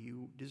the way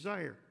you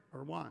desire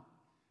or want.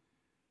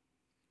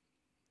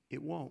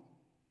 It won't.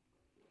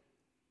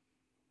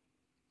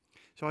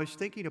 So I was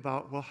thinking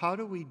about, well, how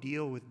do we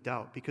deal with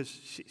doubt? Because,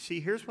 see,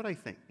 here's what I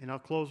think, and I'll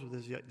close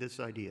with this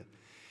idea.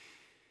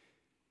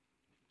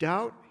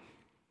 Doubt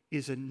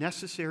is a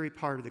necessary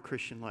part of the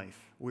Christian life.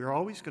 We're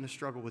always going to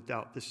struggle with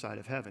doubt this side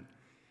of heaven.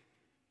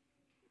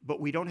 But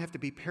we don't have to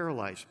be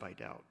paralyzed by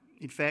doubt.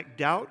 In fact,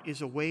 doubt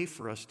is a way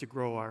for us to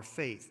grow our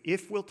faith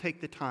if we'll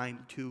take the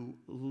time to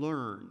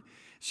learn.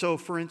 So,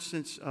 for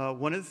instance,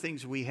 one of the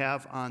things we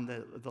have on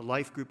the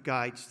life group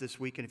guides this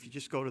week, and if you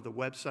just go to the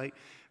website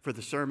for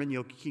the sermon,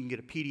 you can get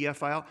a PDF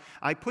file.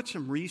 I put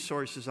some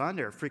resources on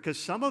there because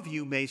some of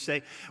you may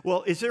say,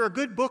 well, is there a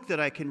good book that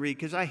I can read?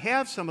 Because I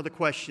have some of the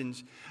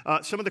questions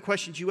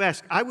you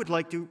ask. I would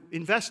like to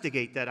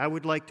investigate that. I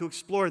would like to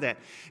explore that.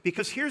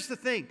 Because here's the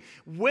thing.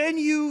 When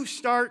you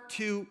start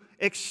to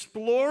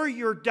explore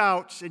your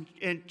doubts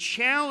and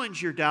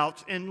challenge your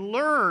doubts and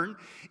learn,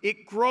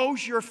 it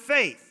grows your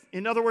faith.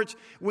 In other words,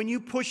 when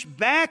you push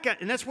back,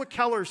 and that's what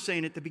Keller's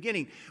saying at the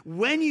beginning,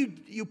 when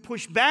you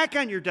push back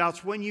on your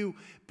doubts, when you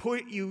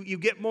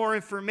get more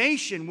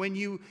information, when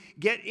you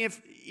get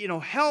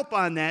help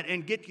on that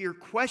and get your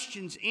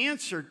questions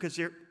answered, because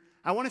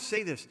I want to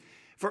say this,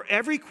 for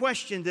every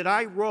question that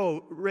I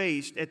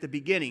raised at the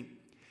beginning,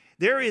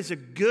 there is a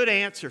good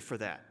answer for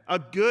that, a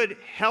good,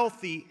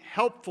 healthy,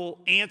 helpful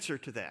answer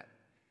to that.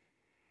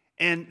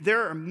 And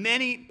there are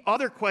many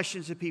other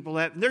questions that people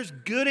have, and there's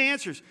good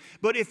answers.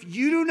 But if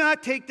you do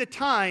not take the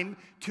time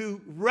to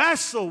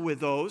wrestle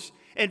with those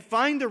and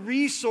find the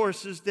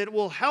resources that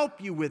will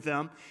help you with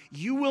them,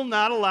 you will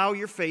not allow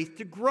your faith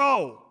to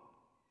grow.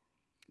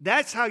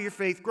 That's how your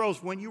faith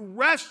grows, when you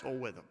wrestle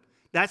with them.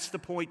 That's the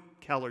point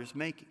Keller's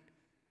making.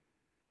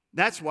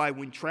 That's why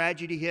when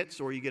tragedy hits,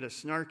 or you get a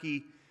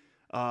snarky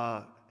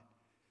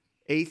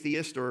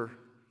atheist or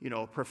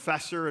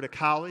professor at a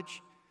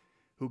college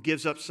who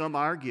gives up some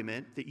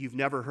argument that you've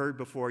never heard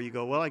before, you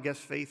go, well, I guess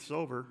faith's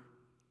over.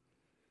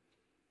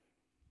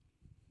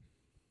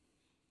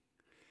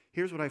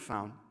 Here's what I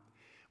found.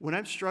 When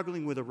I'm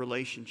struggling with a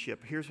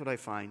relationship, here's what I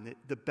find. That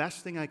the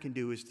best thing I can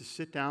do is to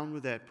sit down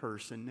with that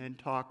person and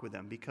talk with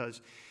them,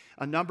 because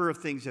a number of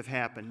things have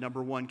happened.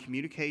 Number one,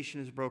 communication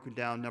is broken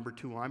down. Number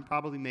two, I'm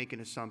probably making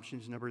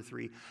assumptions. Number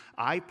three,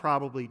 I've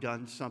probably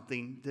done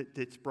something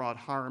that's brought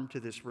harm to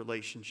this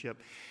relationship.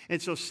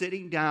 And so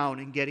sitting down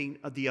and getting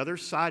the other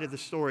side of the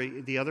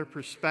story, the other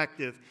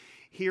perspective,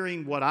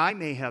 hearing what I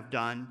may have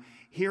done,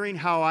 hearing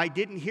how I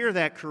didn't hear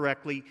that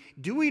correctly,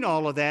 doing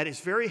all of that is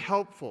very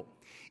helpful.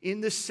 In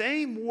the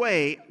same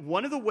way,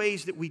 one of the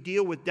ways that we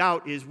deal with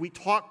doubt is we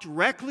talk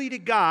directly to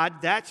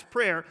God. That's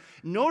prayer.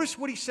 Notice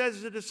what he says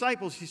to the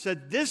disciples. He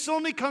said, this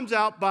only comes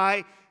out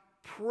by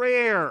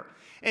prayer.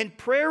 And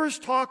prayer is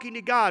talking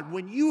to God.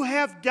 When you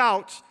have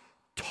doubts,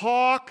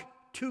 talk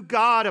to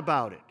God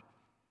about it.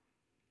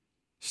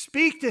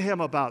 Speak to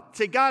him about it.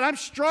 Say, God, I'm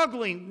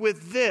struggling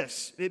with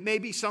this. It may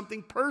be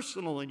something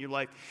personal in your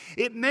life.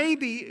 It may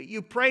be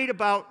you prayed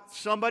about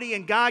somebody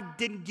and God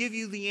didn't give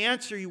you the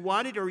answer you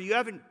wanted, or you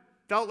haven't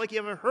felt like you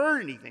haven't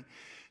heard anything.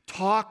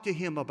 Talk to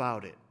him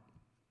about it.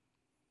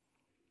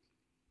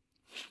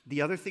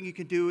 The other thing you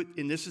can do,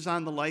 and this is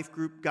on the life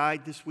group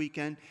guide this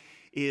weekend,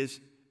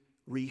 is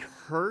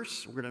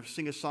rehearse. We're going to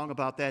sing a song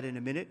about that in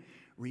a minute.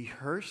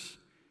 Rehearse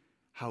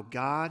how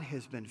God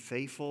has been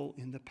faithful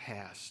in the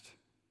past.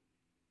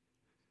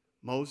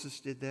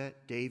 Moses did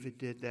that. David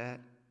did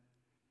that.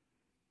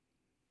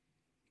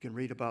 You can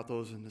read about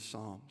those in the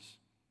Psalms.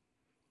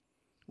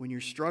 When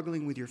you're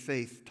struggling with your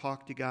faith,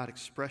 talk to God.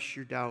 Express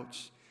your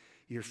doubts,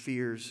 your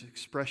fears.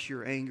 Express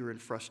your anger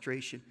and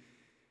frustration.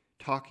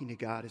 Talking to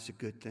God is a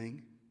good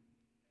thing.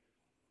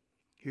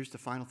 Here's the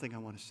final thing I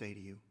want to say to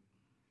you.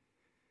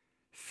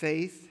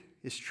 Faith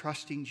is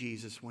trusting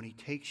Jesus when he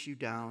takes you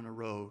down a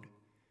road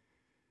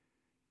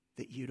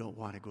that you don't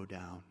want to go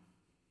down.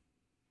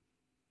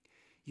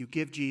 You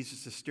give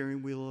Jesus the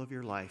steering wheel of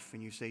your life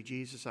and you say,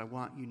 Jesus, I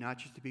want you not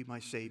just to be my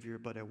Savior,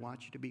 but I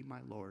want you to be my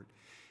Lord.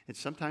 And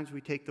sometimes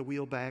we take the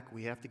wheel back.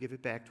 We have to give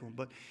it back to him.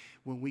 But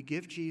when we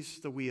give Jesus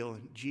the wheel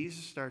and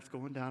Jesus starts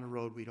going down a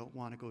road we don't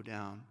want to go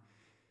down,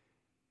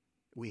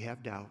 we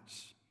have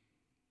doubts.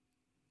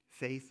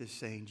 Faith is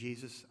saying,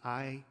 Jesus,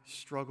 I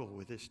struggle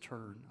with this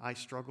turn. I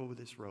struggle with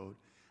this road.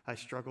 I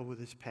struggle with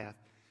this path.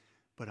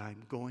 But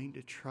I'm going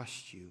to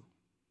trust you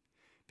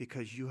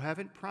because you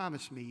haven't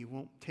promised me you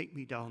won't take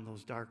me down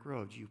those dark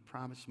roads. You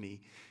promised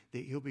me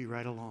that you'll be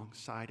right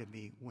alongside of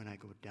me when I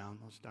go down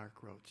those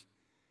dark roads.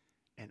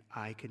 And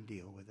I can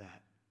deal with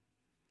that.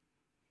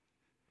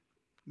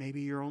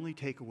 Maybe your only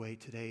takeaway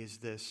today is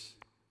this,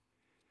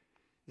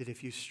 that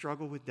if you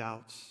struggle with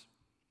doubts,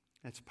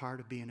 that's part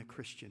of being a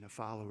Christian, a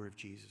follower of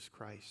Jesus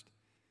Christ.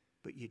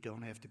 But you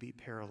don't have to be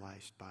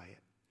paralyzed by it.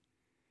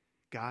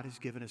 God has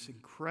given us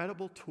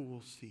incredible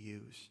tools to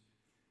use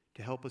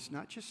to help us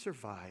not just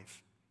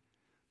survive,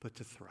 but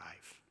to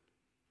thrive,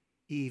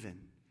 even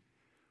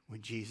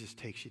when Jesus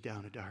takes you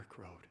down a dark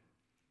road.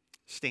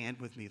 Stand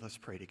with me. Let's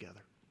pray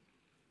together.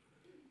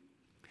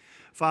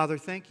 Father,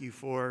 thank you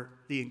for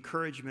the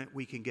encouragement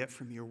we can get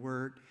from your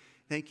word.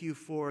 Thank you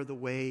for the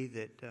way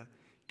that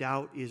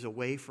doubt is a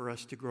way for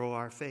us to grow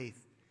our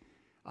faith.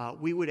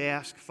 We would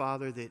ask,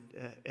 Father, that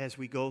as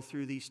we go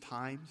through these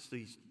times,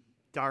 these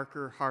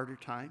darker, harder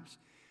times,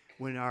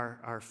 when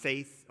our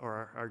faith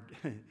or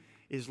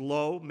is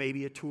low,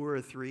 maybe a 2 or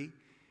a 3,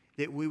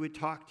 that we would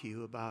talk to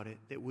you about it,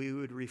 that we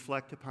would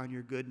reflect upon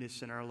your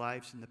goodness in our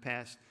lives in the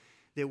past,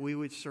 that we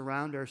would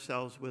surround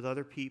ourselves with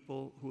other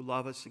people who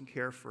love us and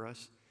care for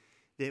us,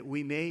 that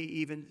we may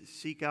even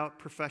seek out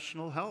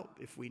professional help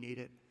if we need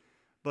it.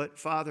 But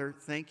Father,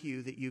 thank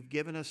you that you've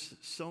given us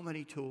so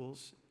many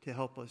tools to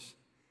help us.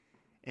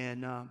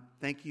 And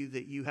thank you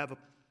that you have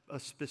a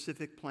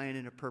specific plan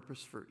and a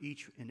purpose for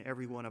each and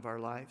every one of our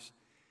lives.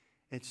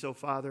 And so,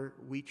 Father,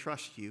 we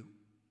trust you.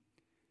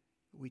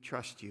 We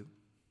trust you.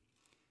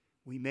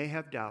 We may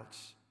have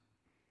doubts.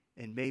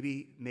 And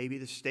maybe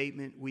the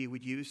statement we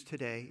would use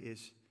today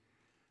is,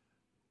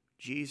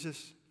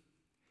 Jesus,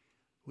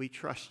 we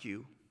trust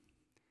you.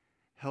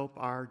 Help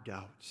our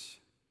doubts.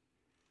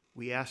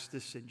 We ask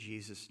this in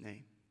Jesus'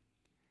 name.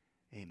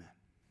 Amen.